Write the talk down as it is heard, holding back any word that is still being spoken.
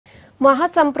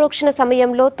మహాసంప్రోక్షణ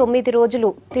సమయంలో 9 రోజులు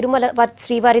తిరుమల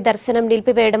శ్రీవారి దర్శనం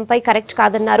నిలిపివేయడంపై కరెక్ట్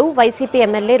కాదన్నారు వైసీపీ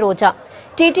ఎమ్మెల్యే రోజా.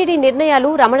 టీటీడీ నిర్ణయాలు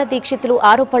రమణ దీక్షితులు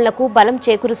ఆరోపణలకు బలం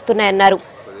చేకూరుస్తున్నాయన్నారు.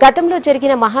 గతంలో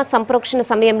జరిగిన మహాసంప్రోక్షణ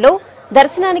సమయంలో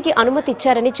దర్శనానికి అనుమతి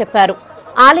ఇచ్చారని చెప్పారు.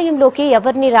 ఆలయంలోకి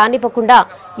ఎవరిని రానివ్వకుండా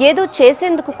ఏదో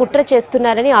చేసేందుకు కుట్ర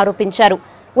చేస్తున్నారని ఆరోపించారు.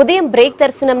 ఉదయం బ్రేక్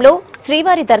దర్శనంలో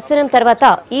శ్రీవారి దర్శనం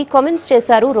తర్వాత ఈ కామెంట్స్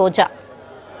చేశారు రోజా.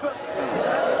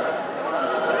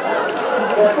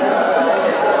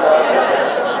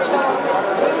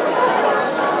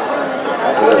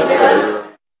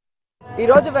 ఈ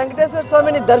రోజు వెంకటేశ్వర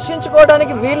స్వామిని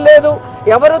దర్శించుకోవడానికి వీలు లేదు,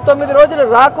 ఎవరు 9 రోజులు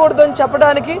రాకూడదు అని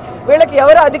చెప్పడానికి వీళ్ళకి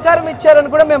ఎవరు అధికారం ఇచ్చారని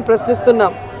కూడా మేము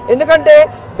ప్రశ్నిస్తున్నాం. ఎందుకంటే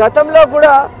గతంలో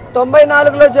కూడా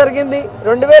 94లో జరిగింది,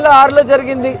 2006లో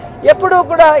జరిగింది. ఎప్పుడూ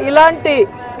కూడా ఇలాంటి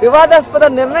వివాదాస్పద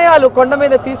నిర్ణయాలు కొండ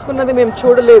మీద తీసుకున్నది మేము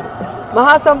చూడలేదు.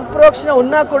 మహాసంప్రోక్షణ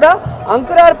ఉన్నా కూడా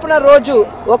అంకురార్పణ రోజు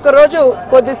ఒక్కరోజు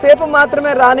కొద్దిసేపు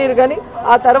మాత్రమే రానిరు, కానీ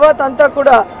ఆ తర్వాత అంతా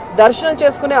కూడా దర్శనం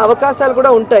చేసుకునే అవకాశాలు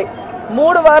కూడా ఉంటాయి.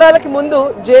 3 వారాలకి ముందు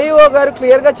జేఈఓ గారు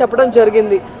క్లియర్గా చెప్పడం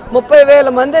జరిగింది.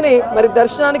 30,000 మందిని మరి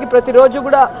దర్శనానికి ప్రతిరోజు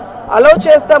కూడా అలౌ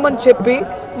చేస్తామని చెప్పి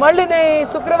మళ్ళీ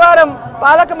శుక్రవారం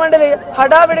పాలక మండలి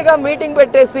హడావిడిగా మీటింగ్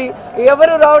పెట్టేసి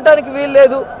ఎవరు రావడానికి వీలు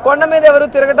లేదు, కొండ మీద ఎవరు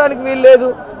తిరగడానికి వీలు లేదు,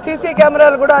 సీసీ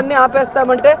కెమెరాలు కూడా అన్నీ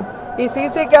ఆపేస్తామంటే ఈ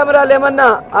సీసీ కెమెరాలు ఏమన్నా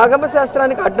ఆగమ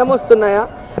శాస్త్రానికి అడ్డం వస్తున్నాయా,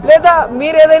 లేదా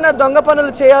మీరు ఏదైనా దొంగ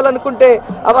పనులు చేయాలనుకుంటే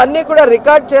అవన్నీ కూడా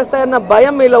రికార్డ్ చేస్తాయన్న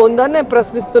భయం మీలో ఉందని నేను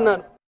ప్రశ్నిస్తున్నాను.